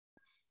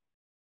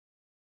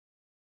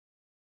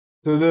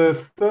So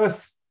the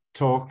first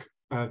talk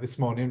this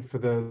morning for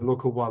the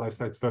Local Wildlife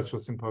Sites Virtual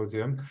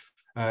Symposium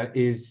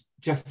is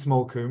Jess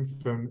Smallcombe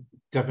from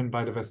Devon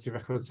Biodiversity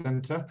Record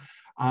Centre.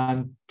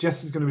 And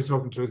Jess is going to be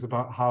talking to us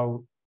about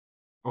how,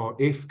 or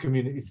if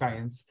community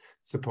science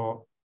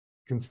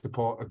can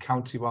support a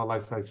county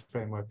wildlife sites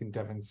framework in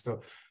Devon.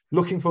 So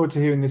looking forward to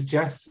hearing this,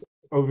 Jess.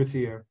 Over to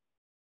you.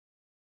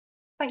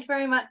 Thank you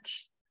very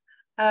much.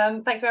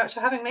 Thank you very much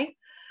for having me.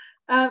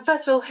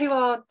 First of all, who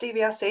are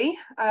DBRC?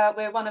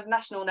 We're one of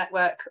national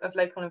network of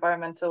local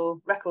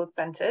environmental record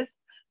centres.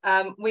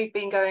 We've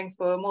been going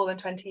for more than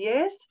 20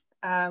 years.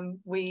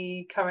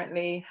 We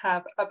currently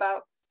have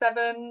about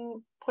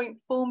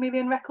 7.4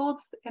 million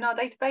records in our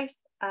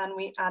database, and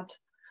we add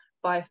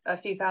by a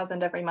few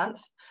thousand every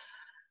month.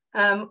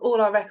 All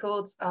our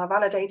records are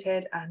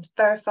validated and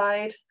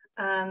verified,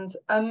 and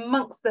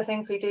amongst the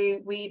things we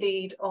do, we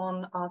lead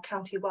on our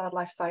County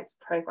Wildlife Sites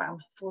programme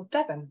for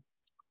Devon.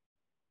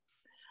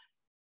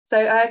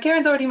 So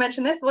Kieran's already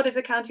mentioned this. What is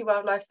a county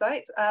wildlife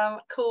site?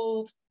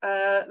 Called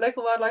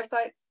local wildlife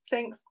sites,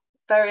 SINCs,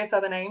 various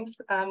other names.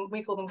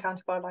 We call them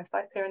county wildlife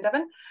sites here in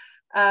Devon.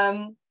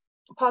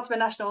 Part of a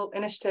national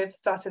initiative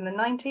started in the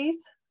 90s.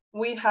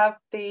 We have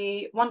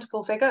the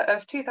wonderful figure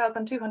of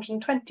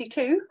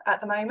 2,222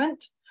 at the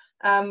moment,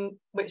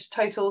 which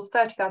totals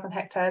 30,000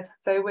 hectares.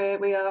 So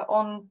we are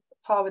on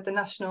par with the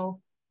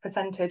national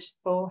percentage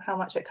for how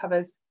much it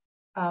covers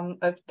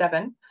of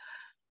Devon.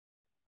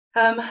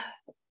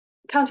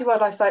 County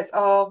wildlife sites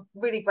are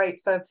really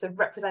great for sort of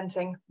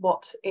representing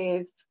what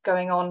is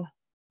going on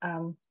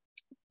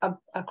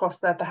across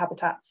the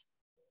habitats.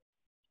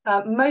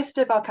 Most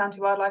of our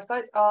county wildlife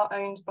sites are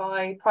owned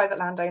by private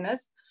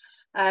landowners.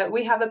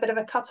 We have a bit of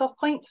a cut-off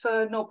point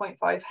for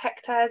 0.5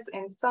 hectares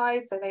in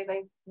size, so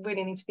they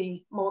really need to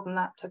be more than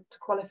that to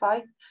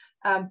qualify.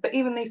 But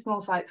even these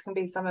small sites can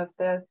be some of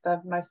the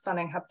most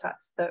stunning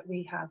habitats that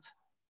we have.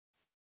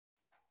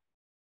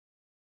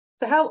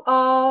 So how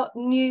are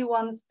new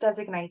ones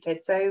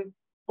designated? So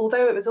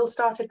although it was all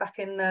started back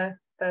in the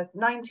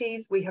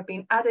 90s, we have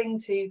been adding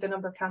to the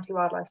number of county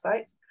wildlife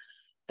sites.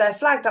 They're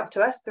flagged up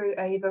to us through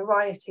a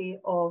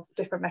variety of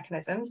different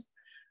mechanisms,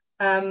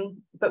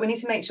 but we need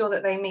to make sure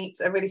that they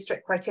meet a really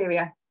strict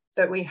criteria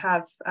that we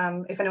have.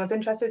 If anyone's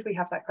interested, we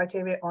have that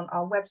criteria on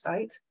our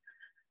website.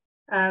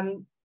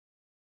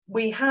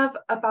 We have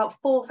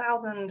about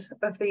 4,000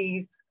 of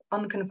these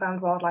unconfirmed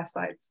wildlife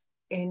sites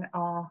in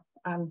our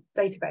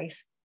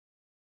database.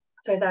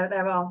 So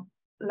there are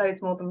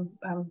loads more than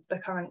the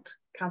current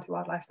county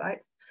wildlife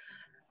sites.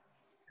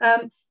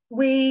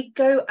 We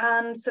go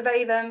and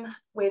survey them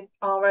with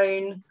our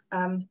own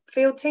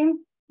field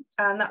team,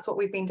 and that's what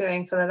we've been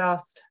doing for the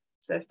last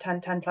sort of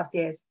 10 plus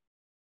years.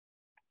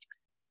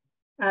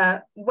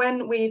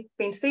 When we've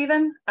been to see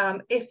them,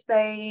 if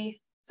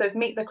they sort of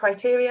meet the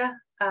criteria,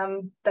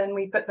 then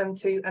we put them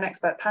to an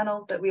expert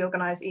panel that we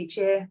organise each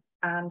year,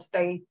 and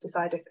they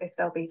decide if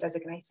they'll be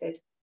designated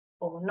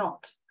or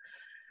not.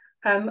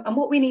 And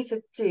what we need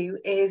to do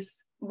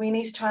is we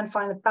need to try and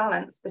find the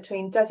balance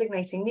between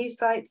designating new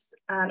sites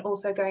and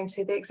also going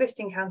to the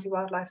existing county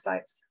wildlife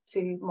sites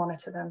to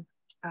monitor them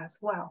as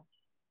well.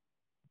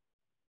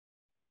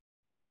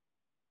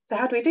 So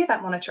how do we do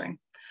that monitoring?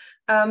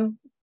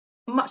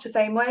 Much the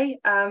same way.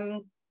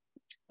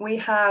 We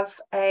have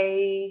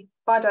a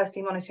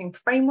biodiversity monitoring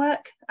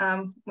framework.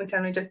 We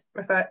generally just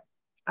refer it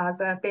as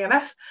a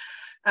BMF.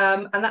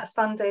 And that's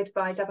funded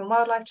by Devon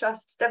Wildlife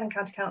Trust, Devon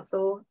County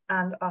Council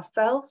and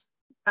ourselves.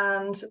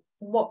 And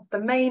what the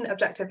main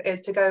objective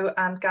is to go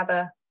and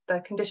gather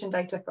the condition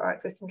data for our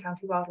existing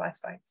county wildlife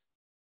sites.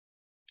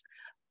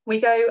 We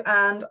go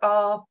and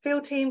our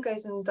field team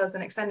goes and does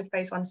an extended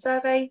phase 1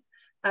 survey.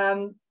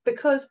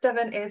 Because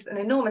Devon is an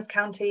enormous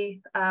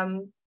county,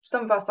 some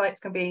of our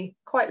sites can be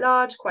quite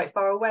large, quite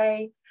far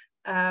away,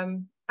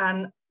 and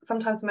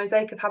sometimes a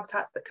mosaic of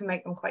habitats that can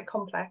make them quite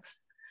complex.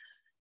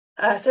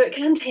 So it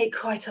can take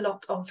quite a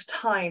lot of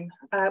time.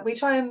 We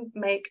try and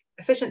make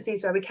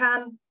efficiencies where we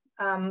can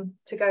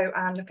to go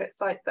and look at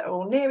sites that are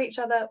all near each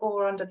other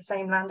or under the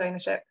same land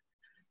ownership.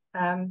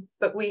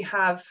 But we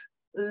have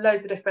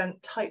loads of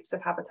different types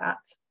of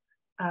habitats,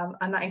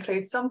 and that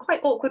includes some quite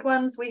awkward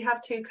ones. We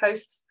have 2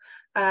 coasts,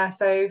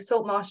 so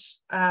salt marsh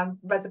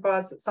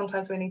reservoirs,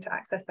 sometimes we need to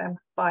access them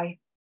by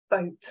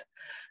boat.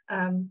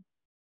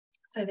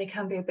 So they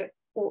can be a bit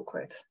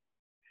awkward.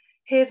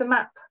 Here's a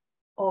map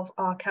of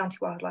our county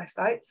wildlife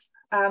sites.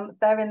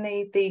 They're in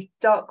the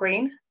dark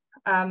green.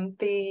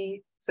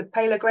 The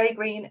paler grey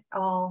green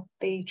are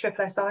the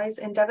triple SIs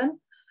in Devon.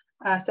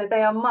 So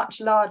they are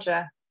much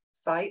larger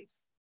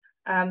sites.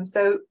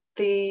 So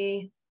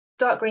the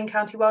dark green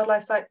county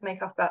wildlife sites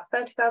make up about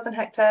 30,000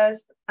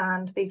 hectares,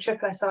 and the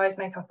triple SIs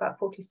make up about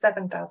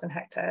 47,000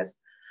 hectares.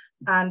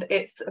 And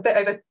it's a bit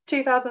over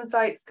 2,000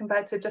 sites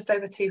compared to just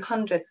over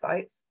 200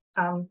 sites.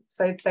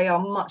 So they are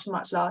much,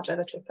 much larger,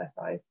 the triple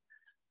SIs.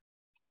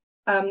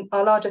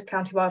 Our largest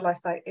county wildlife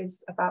site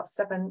is about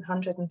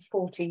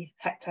 740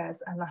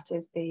 hectares, and that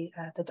is the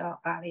Dark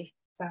Valley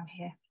down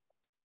here.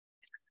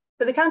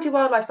 But the county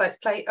wildlife sites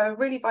play a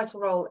really vital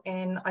role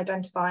in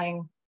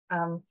identifying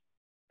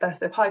the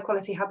sort of high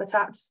quality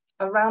habitats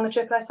around the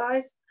triple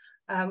SIs,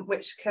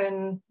 which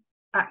can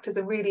act as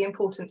a really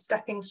important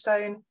stepping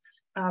stone,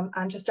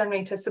 and just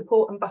generally to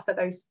support and buffer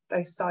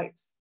those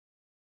sites.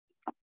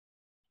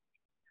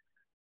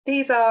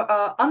 These are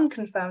our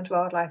unconfirmed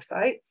wildlife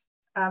sites.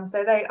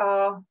 So they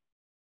are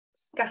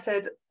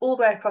scattered all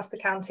the way across the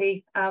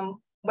county.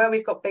 Where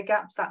we've got big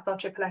gaps, that's our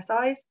triple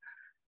SIs.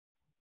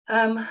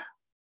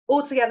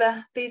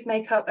 Altogether, these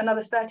make up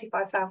another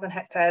 35,000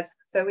 hectares.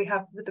 So we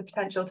have the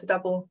potential to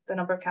double the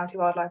number of county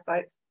wildlife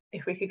sites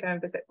if we could go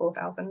and visit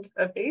 4,000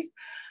 of these.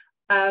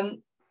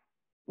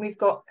 We've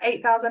got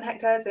 8,000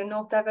 hectares in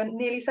North Devon,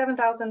 nearly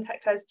 7,000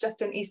 hectares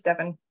just in East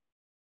Devon.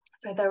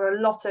 So there are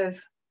a lot of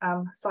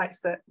sites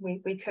that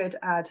we could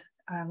add.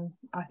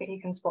 I think you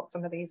can spot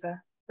some of these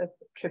are the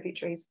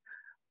tributaries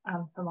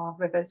from our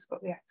rivers. We've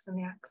got the Exe and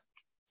the Axe.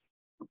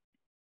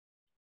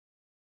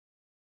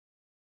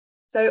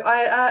 So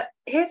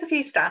here's a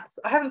few stats.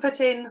 I haven't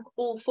put in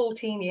all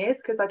 14 years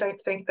because I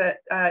don't think that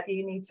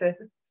you need to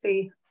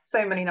see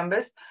so many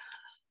numbers.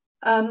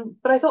 But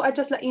I thought I'd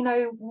just let you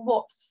know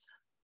what's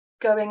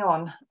going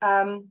on.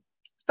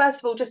 First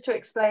of all, just to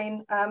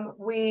explain,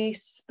 we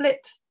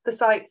split the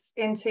sites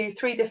into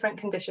 3 different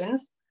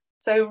conditions.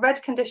 So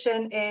red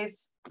condition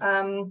is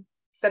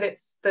that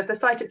the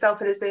site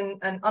itself is in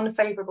an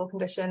unfavourable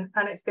condition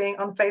and it's being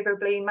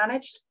unfavourably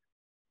managed.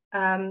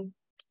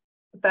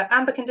 The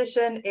amber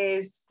condition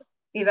is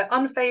either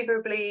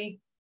unfavourably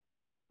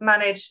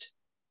managed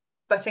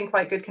but in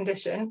quite good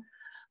condition,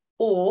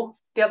 or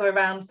the other way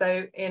around,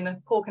 so in a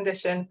poor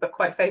condition but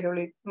quite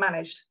favourably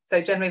managed.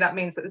 So generally that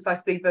means that the site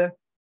is either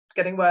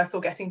getting worse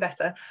or getting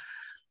better.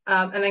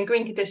 And then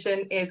green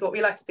condition is what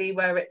we like to see,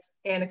 where it's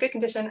in a good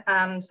condition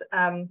and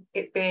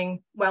it's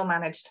being well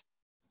managed.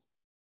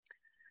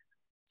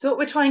 So what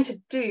we're trying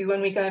to do when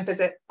we go and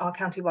visit our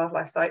county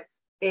wildlife sites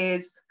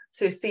is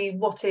to see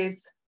what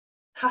is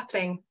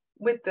happening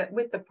with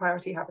the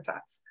priority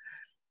habitats.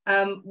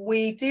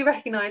 We do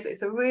recognise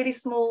it's a really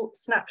small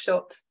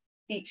snapshot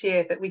each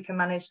year that we can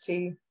manage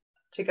to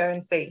go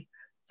and see.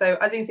 So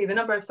as you can see, the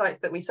number of sites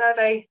that we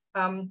survey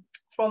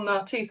from the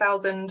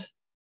 2,000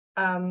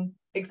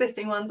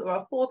 existing ones, or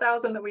our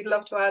 4,000 that we'd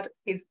love to add,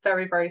 is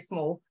very, very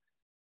small.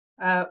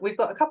 We've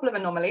got a couple of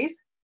anomalies.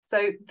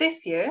 So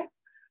this year,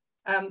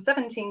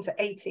 17 to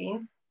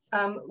 18,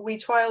 we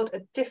trialled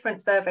a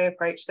different survey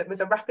approach that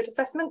was a rapid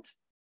assessment.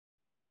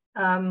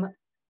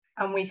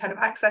 And we kind of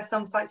accessed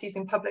some sites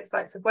using public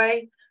sites of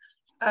way.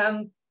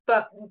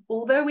 But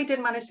although we did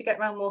manage to get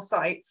around more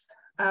sites,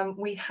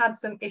 we had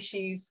some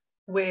issues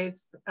with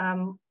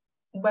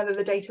whether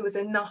the data was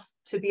enough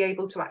to be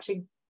able to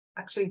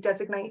actually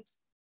designate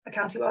a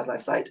county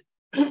wildlife site.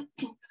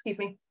 Excuse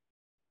me.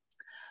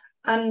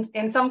 And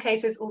in some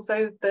cases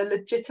also the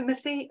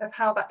legitimacy of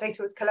how that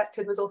data was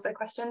collected was also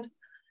questioned.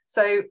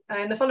 So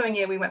in the following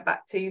year we went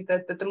back to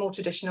the more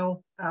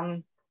traditional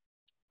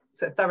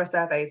sort of thorough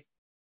surveys.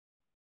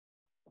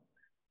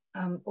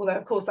 Although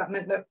of course that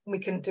meant that we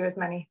couldn't do as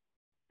many.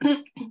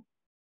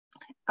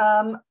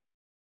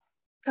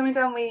 Coming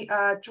down, we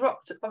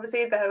dropped,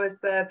 obviously there was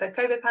the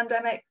COVID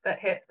pandemic that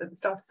hit at the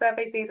start of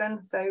survey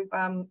season, so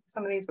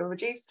some of these were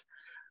reduced,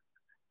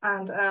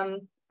 and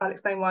I'll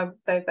explain why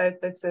they've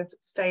sort of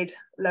stayed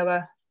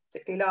lower,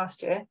 particularly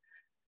last year.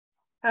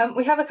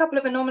 We have a couple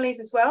of anomalies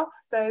as well.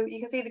 So you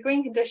can see the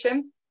green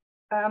condition.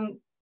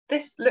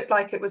 This looked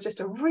like it was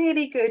just a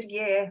really good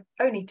year,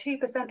 only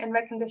 2% in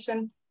red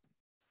condition.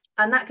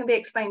 And that can be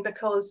explained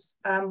because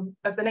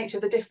of the nature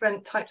of the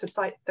different types of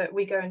site that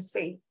we go and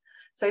see.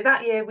 So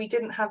that year we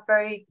didn't have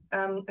a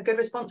good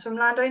response from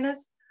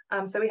landowners.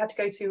 So we had to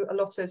go to a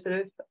lot of sort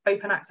of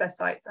open access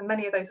sites, and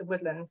many of those are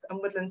woodlands, and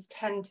woodlands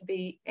tend to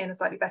be in a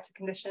slightly better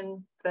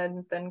condition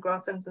than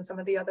grasslands and some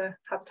of the other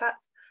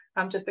habitats,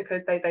 just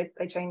because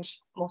they change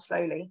more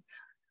slowly.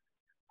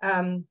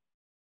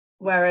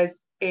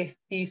 Whereas if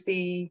you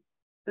see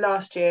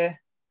last year,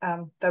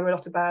 there were a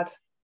lot of bad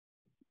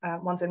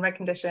ones in red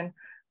condition,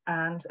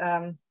 and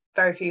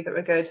very few that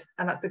were good,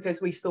 and that's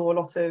because we saw a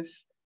lot of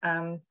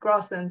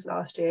grasslands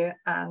last year,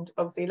 and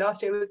obviously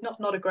last year was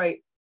not a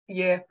great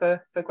year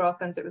for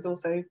grasslands. It was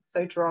also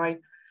so dry,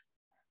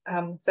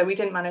 so we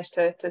didn't manage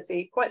to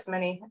see quite so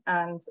many,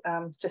 and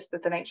just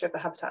the nature of the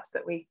habitats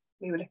that we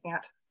were looking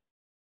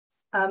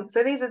at.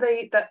 So these are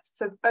that's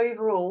sort of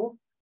overall,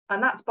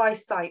 and that's by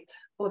site,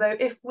 although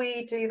if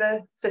we do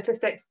the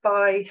statistics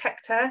by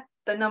hectare,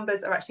 the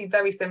numbers are actually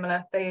very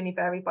similar. They only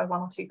vary by 1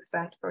 or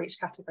 2% for each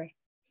category.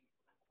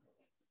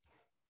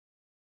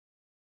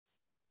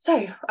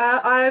 So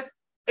I've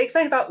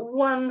explained about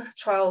one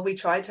trial we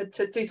tried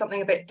to do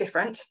something a bit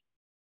different.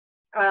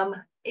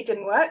 It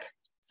didn't work.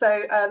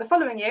 So the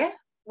following year,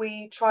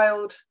 we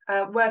trialled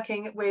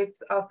working with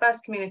our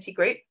first community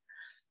group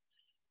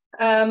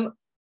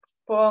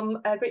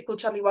from a group called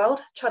Chudley Wild.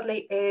 Chudley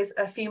is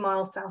a few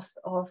miles south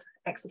of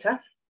Exeter.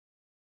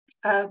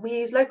 We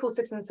used local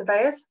citizen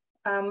surveyors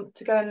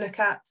to go and look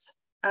at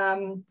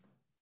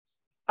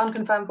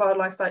unconfirmed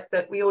wildlife sites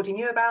that we already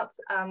knew about.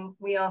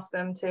 We asked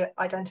them to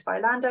identify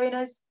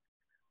landowners.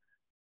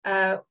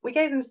 We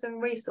gave them some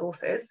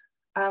resources.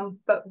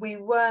 but we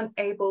weren't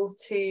able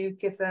to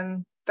give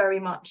them very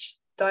much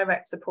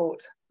direct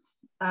support.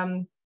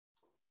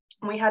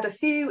 We had a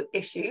few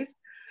issues.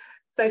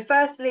 So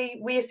firstly,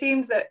 we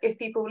assumed that if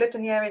people lived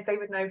in the area, they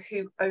would know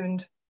who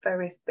owned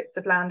various bits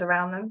of land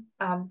around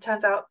them.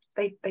 Turns out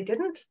they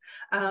didn't.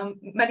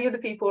 Many of the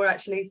people were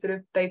actually sort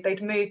of,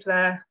 they'd moved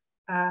there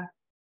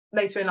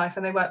later in life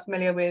and they weren't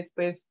familiar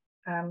with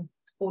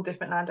all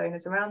different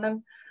landowners around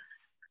them.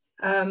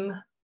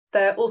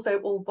 They're also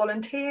all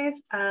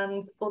volunteers,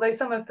 and although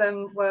some of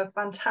them were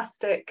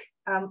fantastic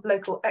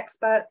local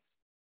experts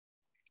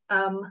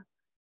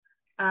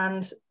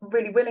and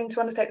really willing to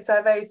undertake the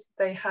surveys,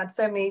 they had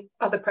so many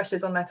other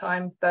pressures on their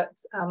time that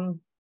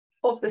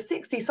of the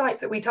 60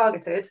 sites that we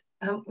targeted,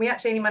 we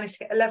actually only managed to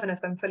get 11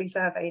 of them fully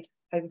surveyed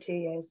over 2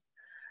 years.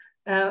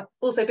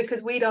 Also,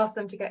 because we'd asked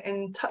them to get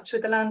in touch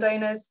with the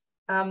landowners,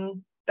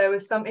 there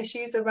was some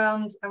issues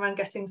around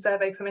getting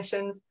survey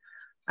permissions,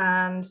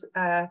 and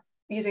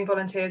using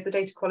volunteers, the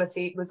data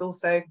quality was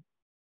also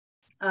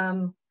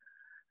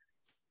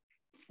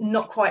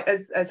not quite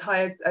as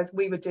high as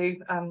we would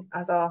do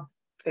as our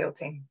field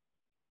team.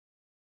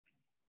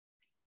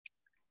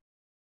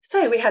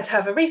 So we had to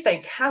have a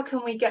rethink. How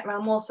can we get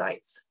around more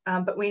sites?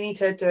 But we need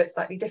to do it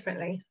slightly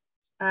differently.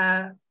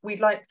 We'd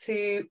like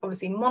to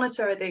obviously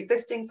monitor the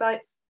existing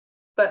sites,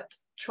 but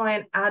try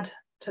and add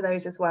to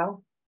those as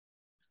well.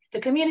 The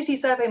community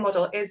survey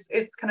model is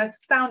kind of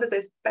sound as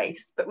its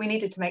base, but we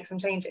needed to make some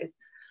changes.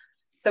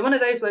 So one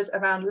of those was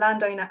around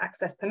landowner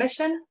access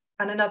permission,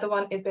 and another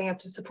one is being able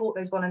to support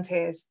those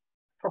volunteers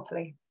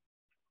properly.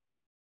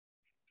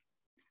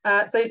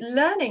 So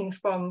learning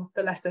from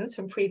the lessons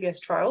from previous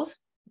trials,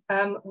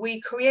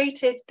 we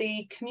created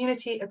the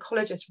community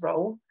ecologist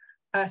role.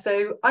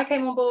 So I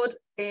came on board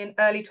in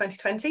early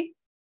 2020,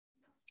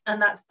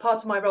 and that's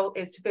part of my role,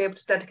 is to be able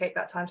to dedicate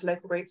that time to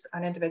local groups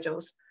and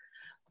individuals.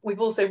 We've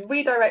also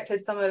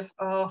redirected some of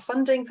our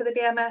funding for the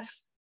BMF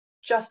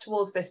just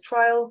towards this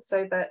trial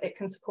so that it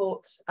can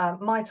support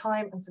my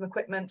time and some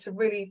equipment to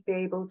really be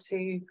able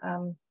to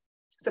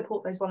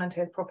support those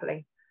volunteers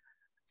properly.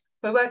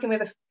 We're working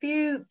with a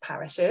few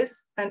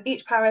parishes, and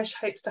each parish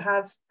hopes to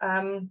have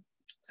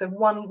so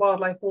one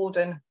wildlife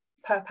warden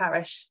per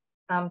parish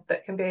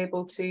that can be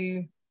able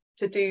to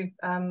do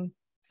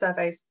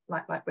surveys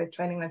like we're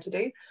training them to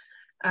do.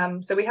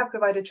 So we have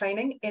provided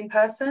training in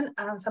person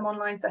and some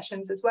online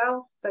sessions as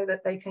well, so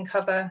that they can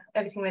cover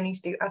everything they need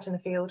to do out in the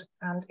field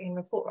and in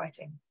report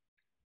writing.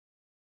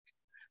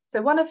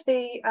 So one of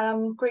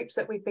the groups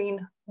that we've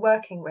been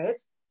working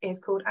with is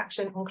called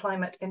Action on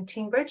Climate in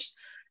Teignbridge.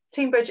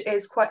 Teignbridge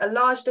is quite a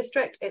large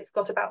district. It's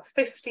got about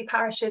 50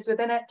 parishes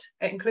within it.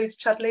 It includes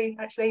Chudley,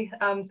 actually.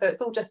 So it's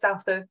all just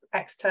south of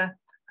Exeter,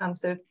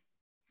 sort of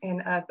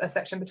in a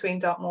section between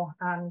Dartmoor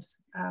and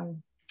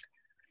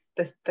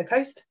the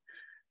coast.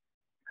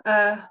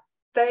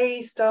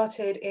 They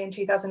started in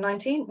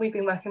 2019. We've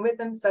been working with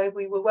them. So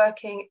we were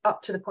working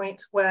up to the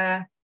point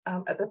where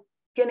at the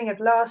beginning of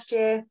last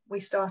year,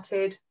 we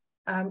started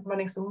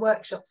running some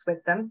workshops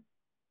with them.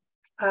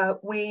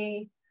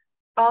 We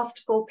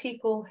asked for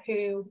people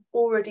who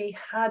already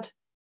had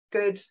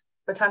good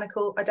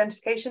botanical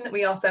identification.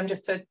 We asked them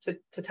just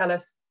to tell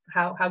us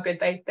how good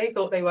they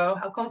thought they were, or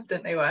how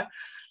confident they were.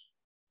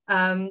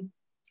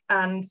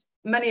 And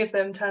many of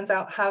them, turns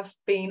out, have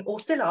been or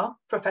still are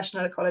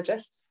professional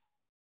ecologists,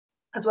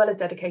 as well as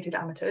dedicated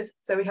amateurs.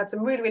 So we had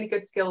some really, really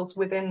good skills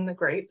within the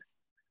group.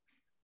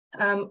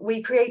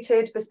 We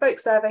created bespoke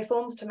survey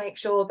forms to make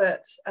sure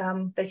that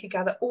they could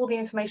gather all the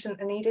information that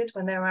they needed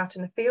when they were out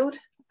in the field.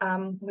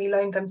 We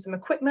loaned them some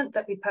equipment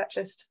that we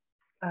purchased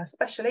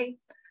specially,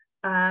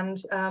 and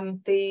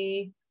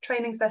the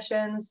training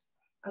sessions,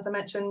 as I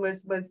mentioned,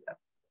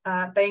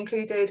 they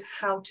included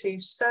how to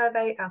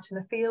survey out in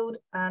the field,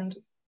 and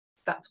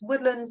that's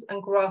woodlands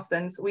and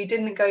grasslands. We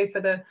didn't go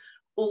for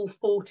all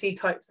 40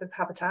 types of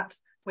habitat.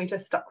 We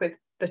just stuck with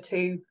the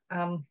two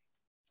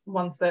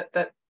ones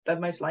that are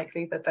most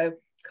likely that they'll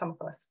come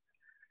across.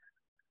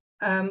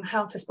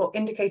 How to spot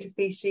indicator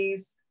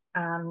species,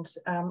 and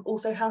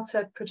also how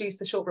to produce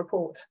the short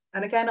report.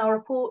 And again, our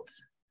report,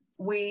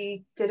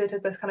 we did it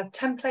as a kind of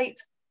template,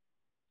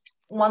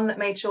 one that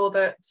made sure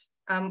that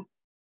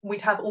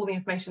we'd have all the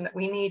information that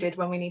we needed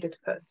when we needed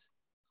to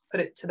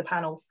put it to the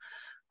panel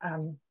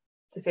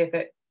to see if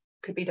it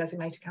could be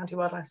designated county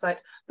wildlife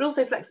site, but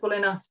also flexible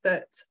enough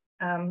that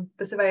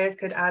the surveyors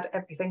could add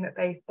everything that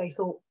they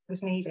thought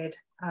was needed,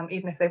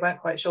 even if they weren't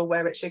quite sure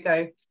where it should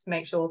go, to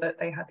make sure that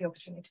they had the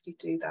opportunity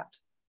to do that.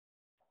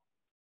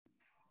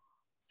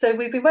 So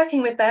we've been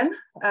working with them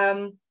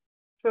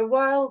for a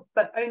while,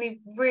 but only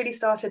really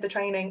started the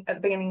training at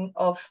the beginning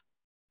of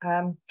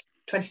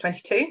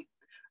 2022.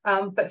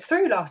 But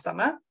through last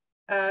summer,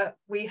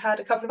 we had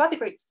a couple of other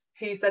groups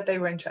who said they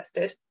were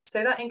interested.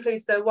 So that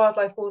includes the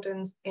wildlife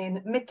wardens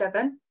in Mid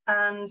Devon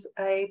and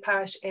a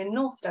parish in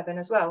North Devon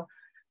as well.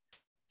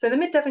 So the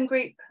Mid Devon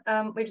group,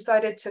 we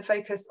decided to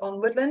focus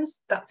on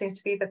woodlands. That seems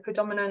to be the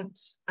predominant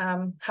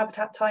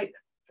habitat type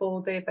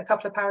for the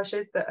couple of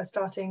parishes that are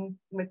starting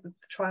with the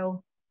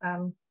trial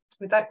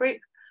with that group.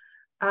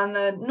 And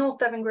the North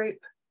Devon group,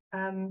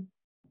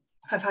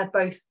 have had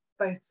both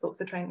sorts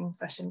of training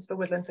sessions for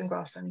woodlands and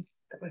grasslands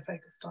that we're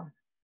focused on.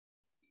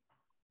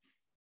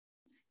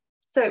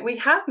 So we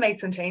have made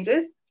some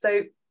changes.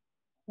 So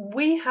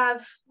we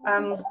have,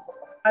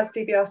 as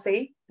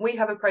DBRC, we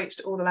have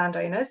approached all the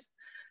landowners.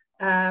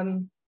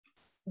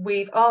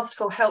 We've asked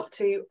for help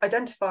to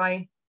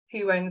identify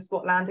who owns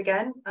what land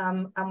again,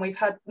 and we've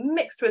had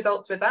mixed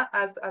results with that,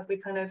 as we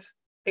kind of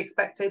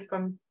expected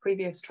from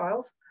previous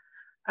trials.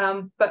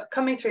 But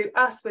coming through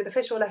us with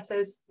official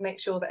letters, make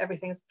sure that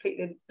everything is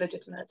completely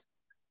legitimate.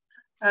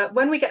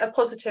 When we get a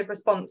positive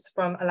response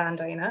from a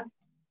landowner,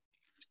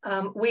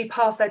 we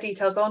pass their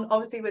details on,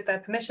 obviously with their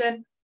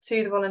permission,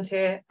 to the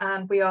volunteer,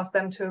 and we ask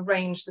them to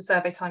arrange the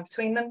survey time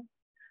between them.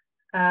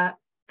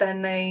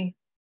 Then they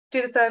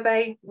do the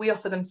survey, we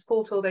offer them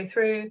support all the way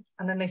through,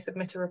 and then they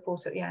submit a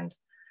report at the end.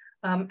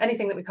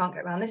 Anything that we can't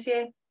get around this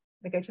year,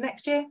 they go to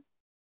next year,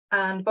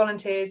 and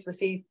volunteers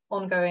receive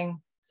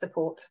ongoing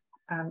support.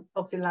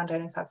 Obviously,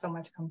 landowners have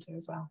somewhere to come to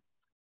as well.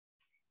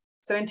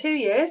 So in 2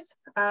 years,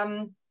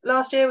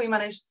 last year we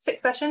managed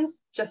 6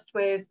 sessions just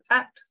with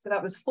ACT, so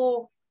that was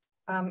 4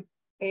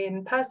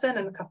 in person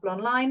and a couple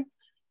online.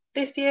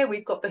 This year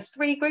we've got the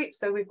 3 groups,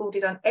 so we've already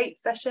done 8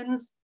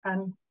 sessions,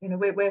 and you know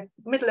we're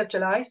middle of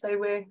July, so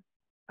we're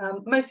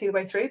mostly the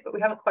way through, but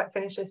we haven't quite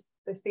finished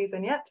this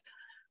season yet.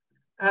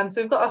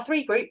 So we've got our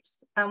 3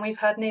 groups, and we've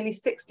had nearly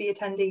 60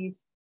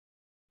 attendees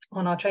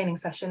on our training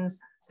sessions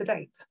to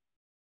date.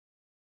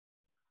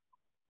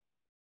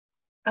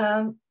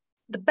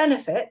 The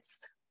benefits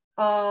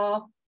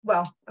are,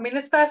 well, I mean,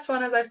 this first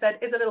one, as I've said,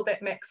 is a little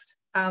bit mixed,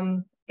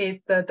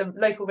 is the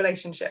local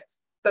relationships.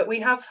 But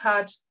we have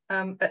had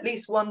at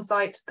least one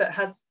site that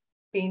has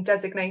been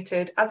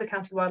designated as a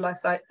county wildlife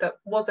site that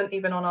wasn't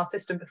even on our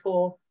system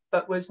before,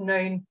 but was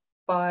known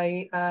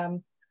by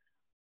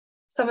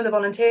some of the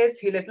volunteers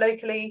who live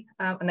locally,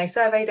 and they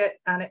surveyed it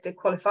and it did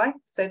qualify.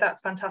 So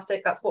that's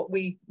fantastic. That's what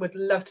we would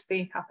love to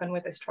see happen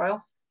with this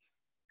trial.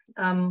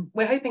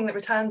 We're hoping that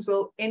returns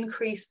will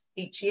increase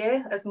each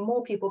year as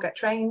more people get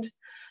trained.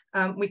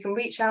 We can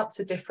reach out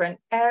to different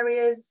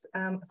areas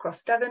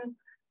across Devon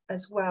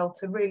as well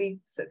to really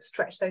sort of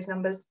stretch those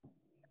numbers.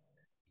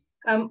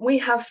 We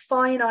have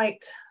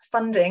finite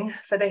funding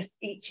for this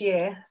each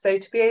year, so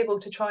to be able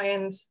to try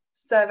and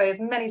survey as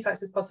many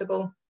sites as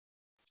possible,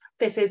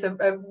 this is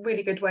a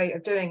really good way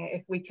of doing it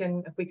if we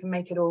can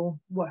make it all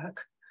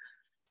work.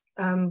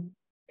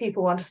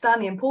 People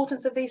understand the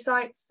importance of these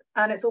sites,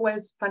 and it's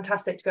always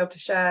fantastic to be able to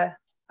share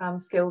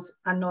skills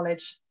and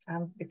knowledge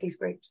with these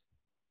groups.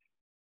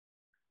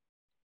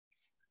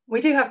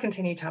 We do have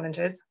continued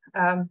challenges,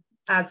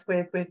 as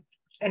with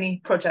any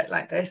project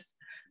like this.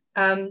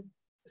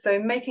 So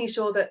making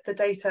sure that the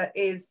data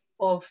is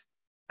of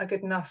a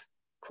good enough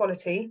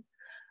quality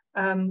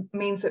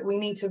means that we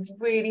need to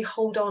really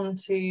hold on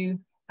to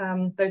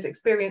those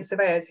experienced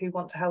surveyors who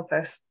want to help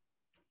us.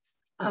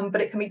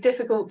 But it can be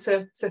difficult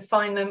to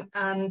find them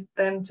and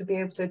them to be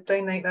able to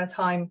donate their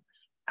time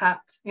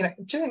at, you know,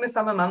 during the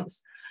summer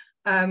months,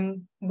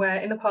 where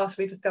in the past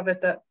we've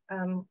discovered that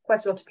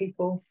quite a lot of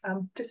people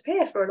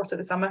disappear for a lot of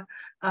the summer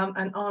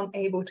and aren't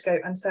able to go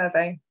and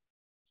survey.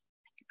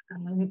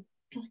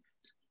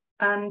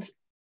 And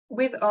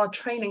with our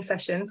training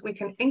sessions, we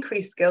can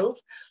increase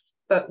skills,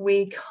 but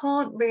we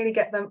can't really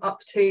get them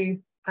up to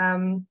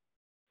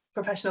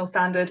professional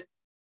standard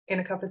in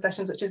a couple of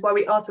sessions, which is why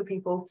we ask for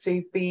people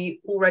to be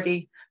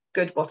already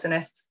good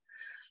botanists.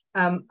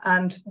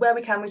 And where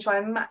we can, we try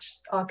and match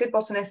our good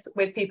botanists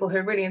with people who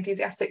are really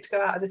enthusiastic to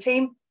go out as a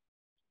team.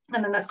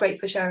 And then that's great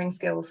for sharing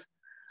skills.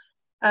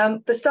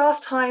 The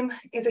staff time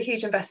is a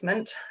huge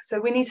investment, so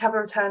we need to have a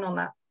return on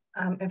that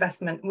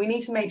investment. We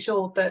need to make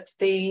sure that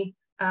the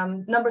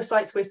number of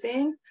sites we're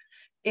seeing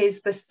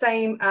is the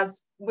same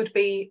as would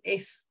be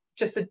if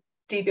just the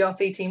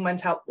DBRC team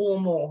went out or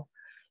more.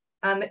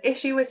 And the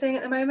issue we're seeing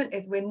at the moment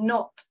is we're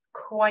not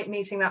quite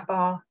meeting that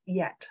bar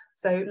yet.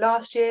 So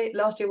last year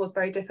was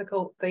very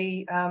difficult.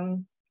 The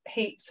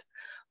heat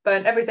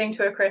burnt everything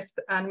to a crisp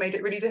and made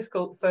it really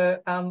difficult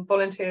for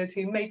volunteers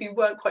who maybe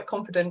weren't quite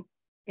confident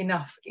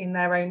enough in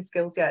their own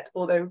skills yet,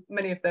 although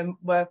many of them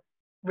were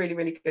really,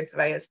 really good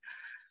surveyors.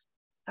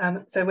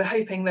 So we're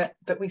hoping that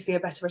we see a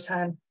better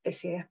return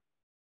this year.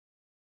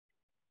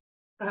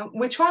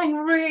 We're trying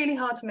really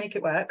hard to make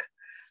it work.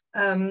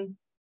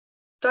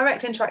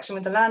 Direct interaction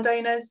with the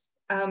landowners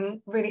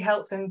really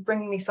helps in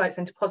bringing these sites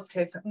into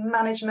positive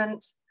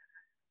management.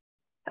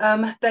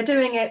 They're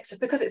doing it,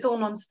 because it's all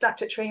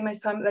non-statutory most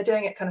of the time, they're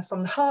doing it kind of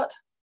from the heart,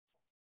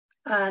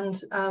 and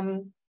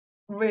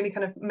really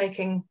kind of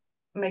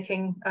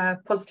making a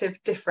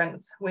positive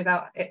difference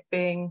without it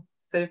being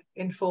sort of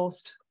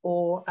enforced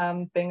or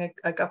being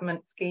a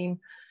government scheme.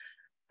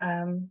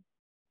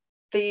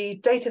 The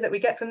data that we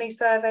get from these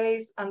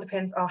surveys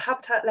underpins our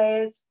habitat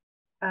layers,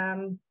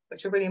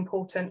 which are really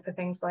important for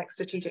things like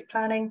strategic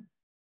planning,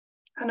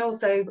 and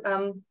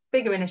also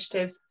bigger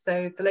initiatives,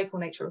 so the local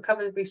nature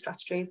recovery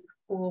strategies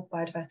or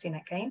biodiversity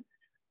net gain.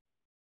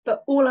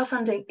 But all our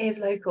funding is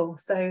local,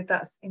 so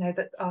that's, you know,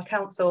 that our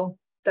council,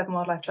 Devon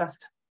Wildlife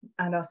Trust,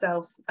 and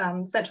ourselves,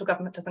 central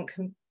government doesn't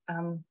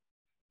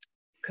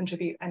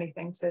contribute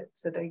anything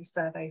to these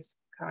surveys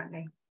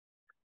currently.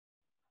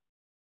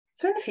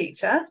 So in the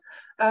future,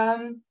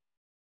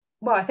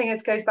 well, I think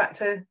it goes back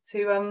to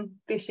the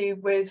issue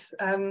with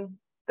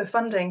the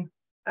funding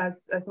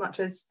as much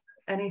as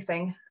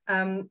anything.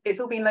 It's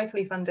all been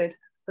locally funded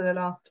for the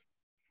last,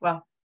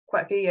 well,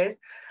 quite a few years,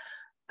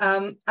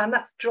 and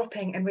that's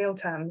dropping in real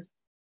terms.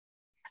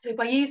 So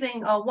by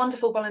using our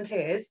wonderful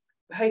volunteers,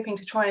 we're hoping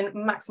to try and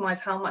maximise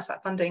how much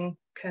that funding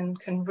can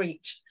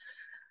reach.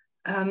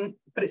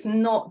 But it's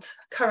not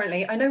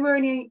currently, I know we're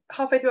only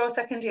halfway through our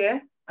second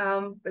year,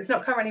 but it's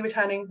not currently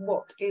returning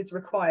what is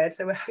required.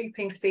 So we're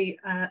hoping to see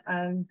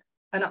an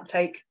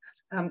uptake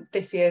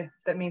this year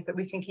that means that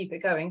we can keep it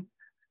going.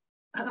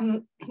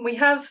 We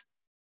have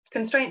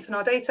constraints on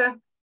our data.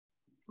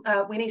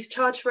 We need to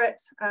charge for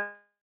it,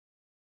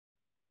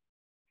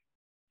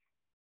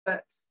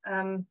 but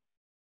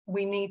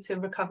we need to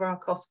recover our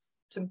costs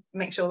to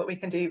make sure that we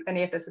can do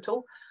any of this at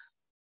all.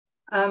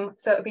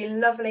 So it would be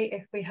lovely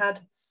if we had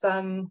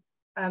some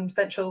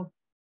central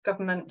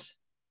government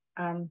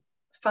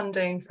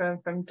funding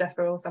from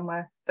DEFRA or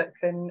somewhere that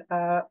can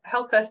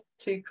help us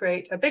to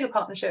create a bigger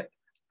partnership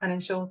and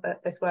ensure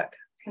that this work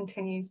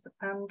continues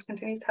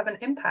to have an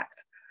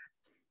impact.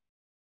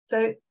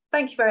 So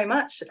thank you very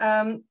much.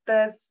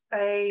 There's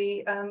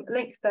a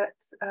link that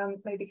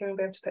maybe Kieran will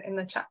be able to put in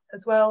the chat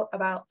as well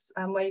about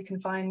where you can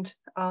find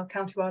our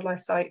county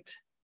wildlife site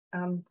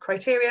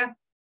criteria.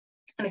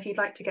 And if you'd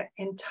like to get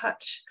in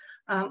touch,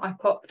 I've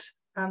popped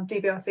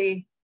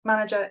DBRC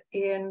manager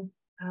Ian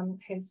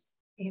his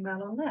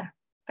email on there.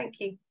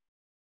 Thank you.